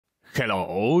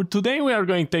Hello, today we are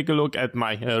going to take a look at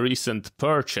my recent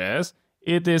purchase.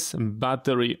 It is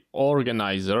battery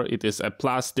organizer. It is a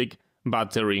plastic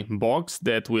battery box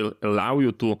that will allow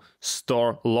you to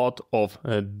store a lot of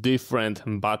different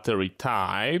battery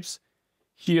types.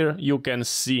 Here you can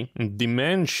see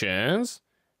dimensions,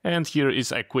 and here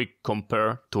is a quick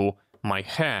compare to my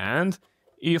hand.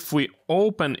 If we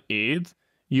open it,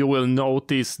 you will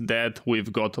notice that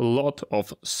we've got a lot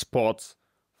of spots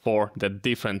for the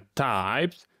different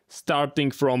types,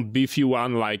 starting from beefy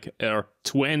one like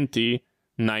R20,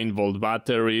 9-volt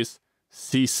batteries,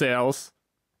 C cells,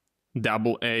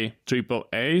 AA,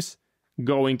 AAAs,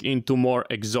 going into more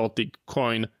exotic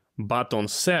coin button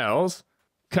cells.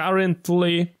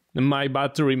 Currently, my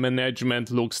battery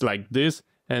management looks like this,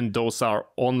 and those are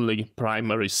only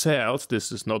primary cells.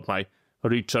 This is not my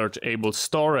rechargeable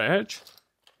storage.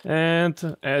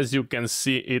 And as you can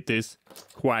see, it is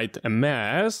quite a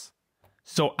mess.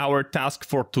 So our task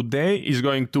for today is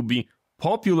going to be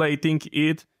populating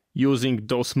it using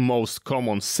those most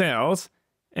common cells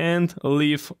and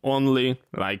leave only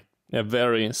like a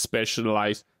very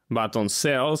specialized button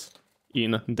cells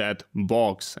in that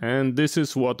box. And this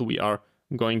is what we are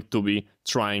going to be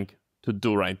trying to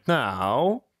do right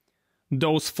now.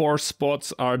 Those 4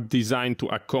 spots are designed to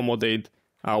accommodate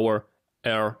our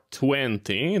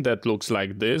R20 that looks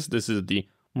like this. This is the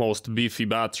most beefy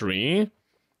battery,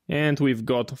 and we've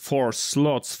got 4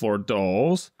 slots for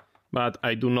those, but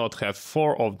I do not have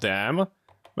 4 of them.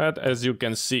 But as you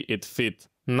can see, it fit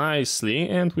nicely,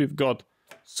 and we've got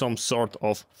some sort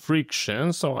of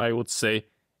friction, so I would say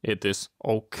it is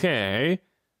okay.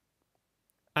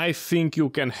 I think you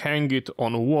can hang it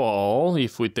on a wall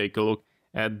if we take a look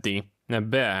at the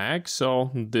back,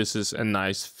 so this is a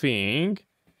nice thing.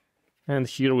 And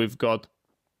here we've got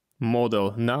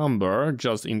model number,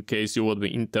 just in case you would be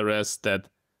interested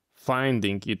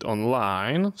finding it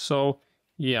online. So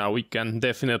yeah, we can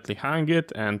definitely hang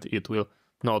it and it will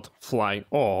not fly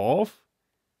off.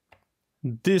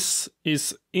 This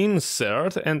is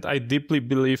insert, and I deeply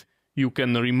believe you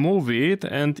can remove it,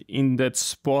 and in that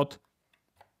spot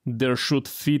there should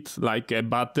fit like a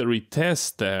battery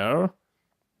tester,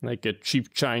 like a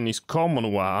cheap Chinese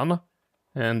common one,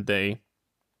 and they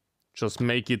just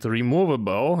make it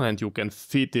removable and you can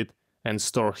fit it and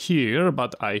store here.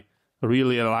 But I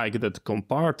really like that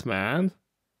compartment.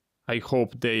 I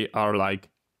hope they are like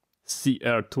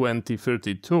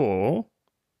CR2032.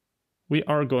 We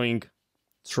are going to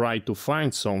try to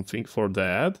find something for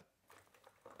that.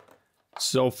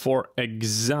 So for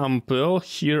example,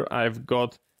 here I've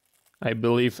got, I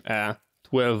believe, a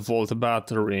 12-volt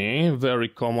battery, very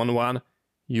common one,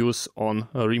 use on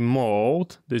a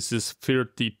remote. This is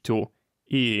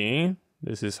 32E.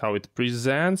 This is how it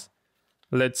presents.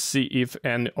 Let's see if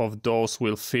any of those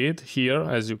will fit. Here,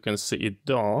 as you can see, it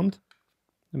don't.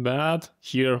 But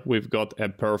here we've got a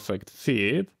perfect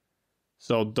fit.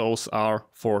 So those are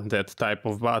for that type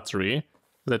of battery.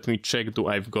 Let me check, do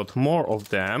I've got more of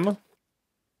them.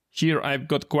 Here I've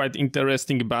got quite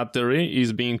interesting battery,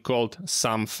 is being called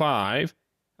SAM5.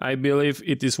 I believe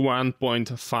it is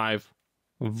 1.5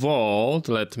 volt.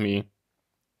 Let me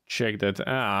check that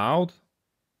out.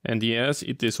 And yes,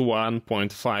 it is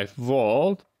 1.5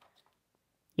 volt.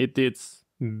 It is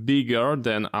bigger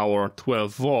than our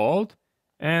 12 volt.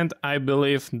 And I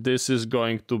believe this is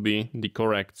going to be the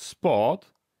correct spot.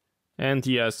 And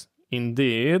yes,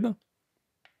 indeed.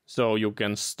 So you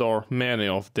can store many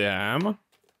of them.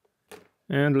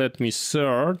 And let me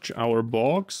search our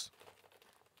box.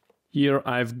 Here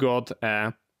I've got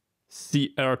a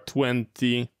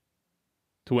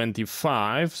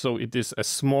CR2025, so it is a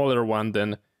smaller one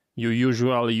than you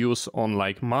usually use on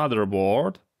like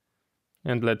motherboard.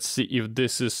 And let's see if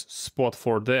this is spot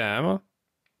for them.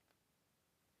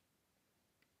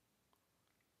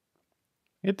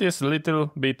 It is a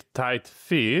little bit tight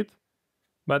fit,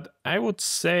 but I would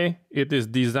say it is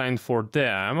designed for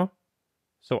them.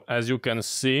 So as you can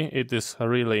see, it is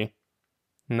really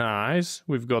nice.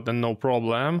 We've got a no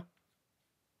problem.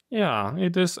 Yeah,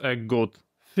 it is a good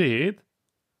fit.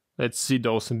 Let's see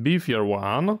those beefier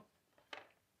one.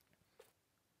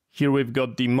 Here we've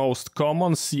got the most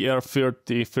common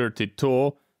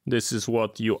CR3032. This is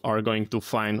what you are going to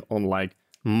find on like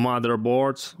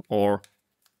motherboards or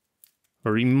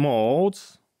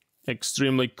remotes.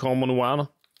 Extremely common one.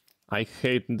 I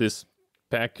hate this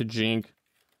packaging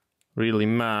really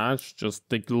much. Just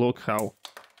take a look how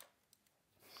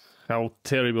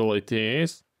terrible it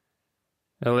is.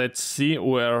 Let's see,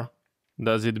 where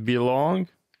does it belong?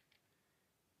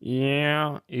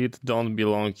 Yeah, it don't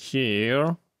belong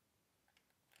here.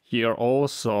 Here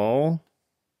also.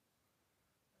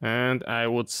 And I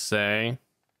would say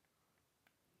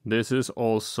this is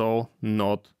also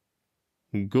not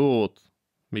good,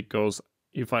 because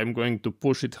if I'm going to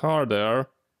push it harder,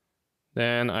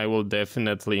 then I will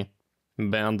definitely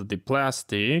bend the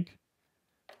plastic.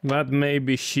 But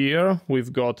maybe here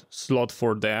we've got slot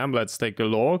for them. Let's take a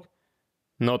look.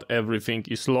 Not everything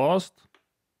is lost.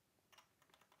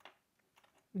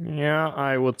 Yeah,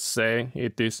 I would say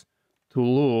it is too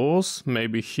loose.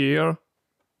 Maybe here.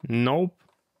 Nope.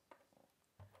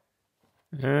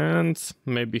 And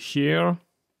maybe here.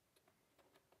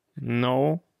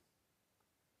 No.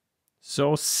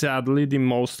 So sadly, the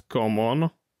most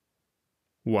common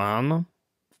one,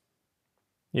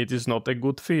 it is not a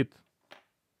good fit.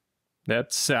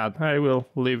 That's sad. I will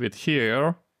leave it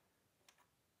here.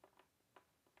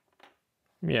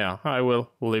 Yeah, I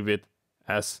will leave it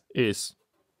as is.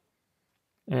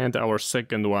 And our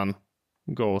second one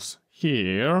goes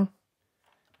here.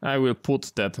 I will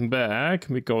put that back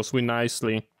because we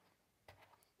nicely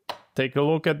take a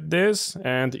look at this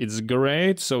and it's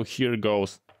great. So here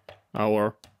goes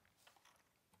our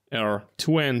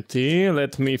R20.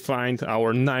 Let me find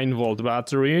our 9-volt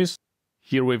batteries.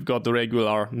 Here we've got the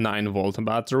regular 9-volt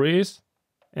batteries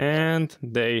and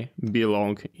they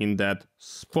belong in that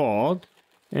spot.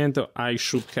 And I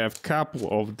should have a couple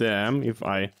of them if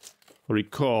I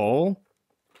recall.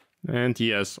 And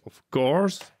yes, of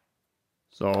course.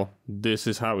 So this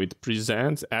is how it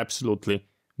presents. Absolutely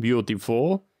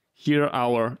beautiful. Here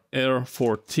our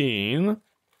R14.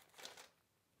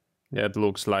 That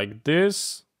looks like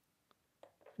this.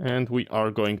 And we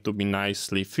are going to be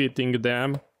nicely fitting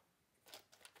them.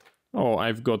 Oh,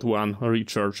 I've got one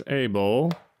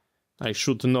rechargeable. I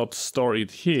should not store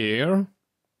it here.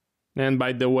 And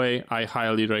by the way, I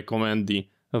highly recommend the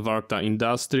Varta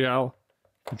Industrial,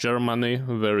 Germany,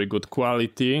 very good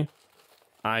quality.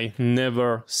 I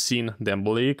never seen them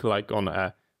leak like on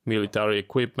a military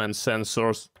equipment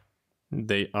sensors.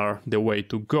 They are the way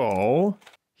to go.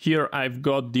 Here I've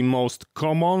got the most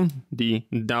common, the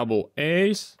double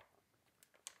A's,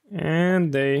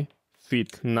 and they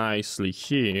fit nicely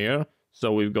here.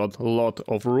 So we've got a lot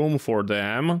of room for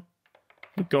them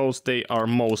because they are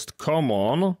most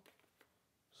common.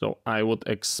 So I would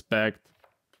expect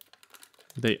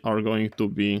they are going to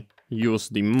be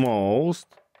used the most.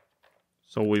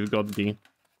 So we've got the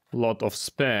lot of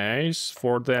space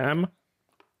for them.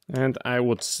 And I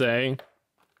would say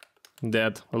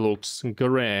that looks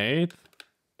great.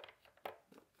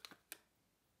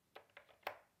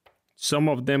 Some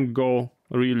of them go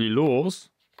really loose.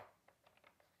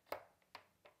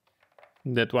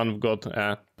 That one got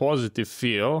a positive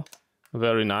feel.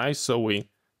 Very nice. So we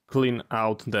clean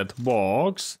out that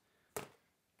box.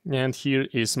 And here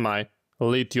is my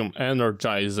lithium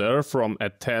energizer from a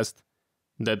test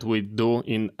that we do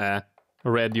in a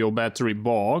radio battery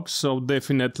box. So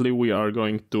definitely we are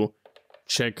going to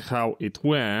check how it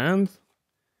went.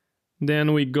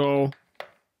 Then we go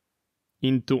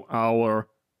into our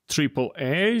triple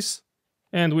A's,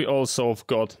 and we also have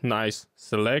got nice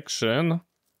selection.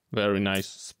 Very nice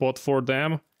spot for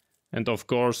them. And of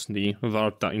course the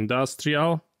Varta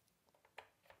Industrial.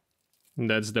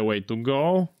 That's the way to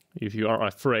go if you are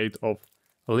afraid of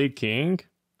leaking.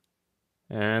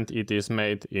 And it is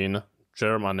made in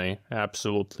Germany.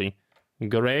 Absolutely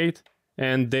great.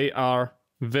 And they are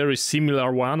very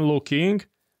similar one looking,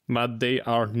 but they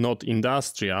are not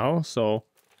industrial. So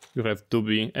you have to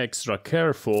be extra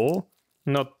careful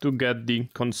not to get the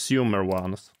consumer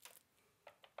ones.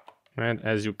 And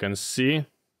as you can see,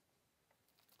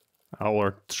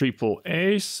 our triple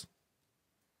A's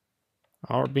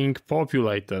are being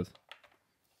populated.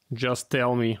 Just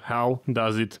tell me how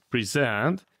does it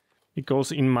present,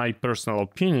 because in my personal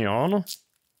opinion,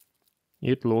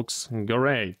 it looks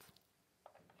great.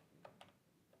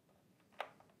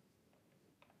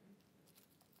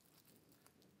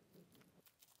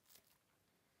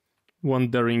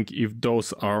 Wondering if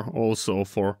those are also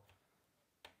for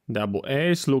double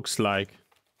A's. Looks like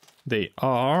they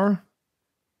are.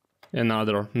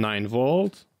 Another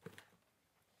 9-volt.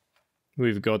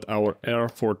 We've got our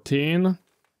R14.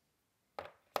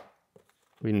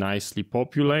 We nicely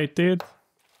populated.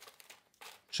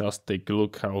 Just take a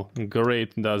look how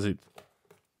great does it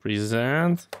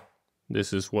present.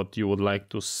 This is what you would like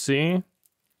to see.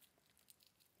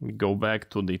 We go back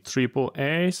to the triple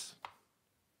A's.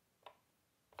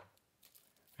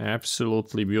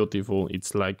 Absolutely beautiful.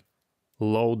 It's like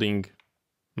loading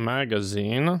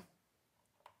magazine.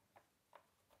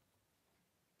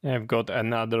 I've got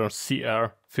another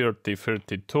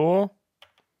CR3032.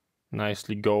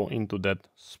 Nicely go into that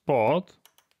spot.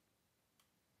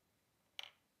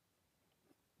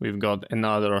 We've got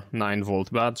another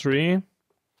 9-volt battery.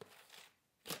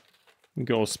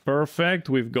 Goes perfect.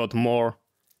 We've got more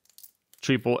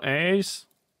AAAs.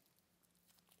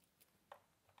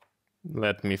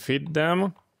 Let me fit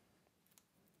them.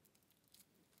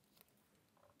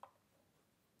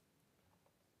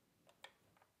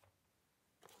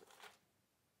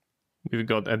 We've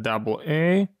got a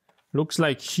AA. Looks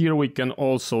like here we can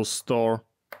also store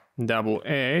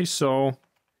AA. So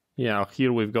yeah,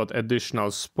 here we've got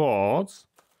additional spots.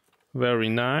 Very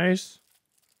nice.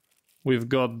 We've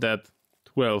got that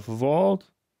 12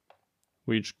 volt,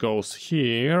 which goes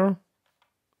here.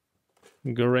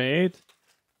 Great.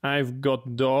 I've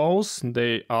got those.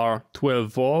 They are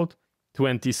 12 volt,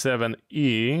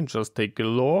 27E. Just take a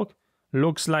look.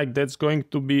 Looks like that's going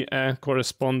to be a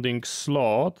corresponding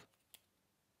slot.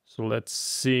 So let's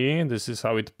see. This is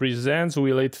how it presents.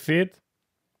 Will it fit?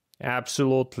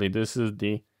 Absolutely. This is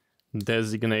the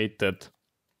designated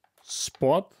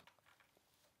spot.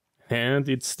 And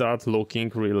it starts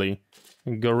looking really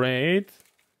great.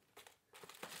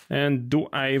 And do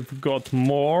I've got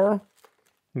more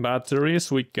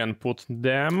batteries? We can put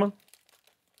them.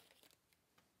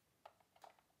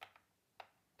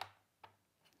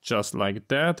 Just like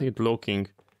that. It's looking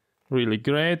really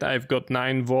great. I've got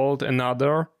 9 volt,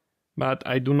 another, but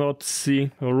I do not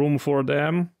see room for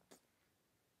them.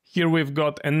 Here we've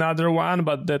got another one,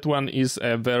 but that one is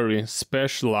a very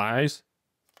specialized.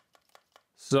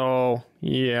 So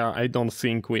yeah, I don't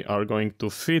think we are going to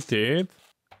fit it.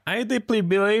 I deeply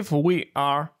believe we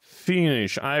are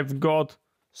finished. I've got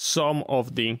some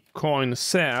of the coin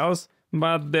cells,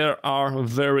 but they are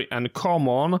very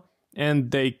uncommon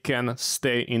and they can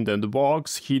stay in the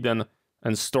box hidden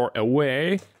and store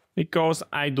away because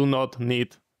I do not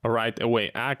need right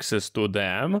away access to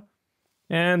them.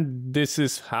 And this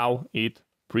is how it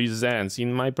presents.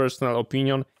 In my personal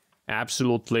opinion,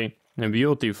 absolutely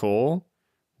beautiful.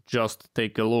 Just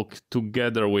take a look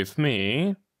together with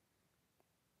me.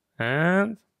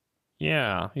 And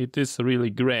yeah, it is really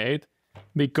great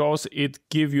because it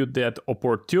gives you that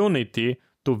opportunity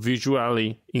to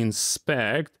visually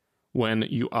inspect when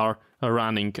you are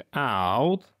running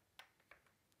out.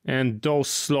 And those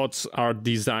slots are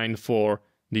designed for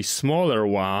the smaller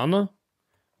one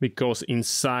because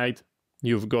inside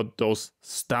you've got those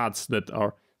studs that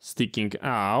are sticking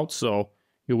out, so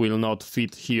you will not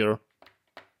fit here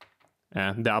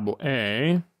a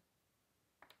AA.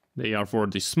 They are for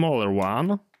the smaller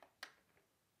one.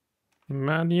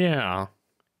 But yeah,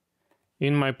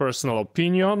 in my personal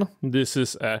opinion, this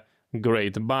is a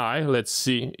great buy. Let's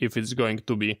see if it's going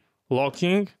to be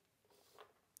locking.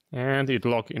 And it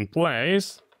lock in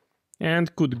place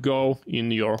and could go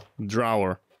in your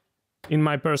drawer. In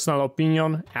my personal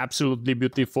opinion, absolutely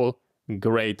beautiful,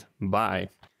 great buy.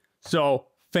 So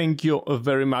thank you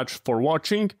very much for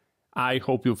watching. I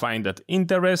hope you find that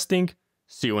interesting.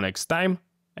 See you next time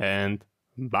and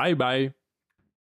bye bye.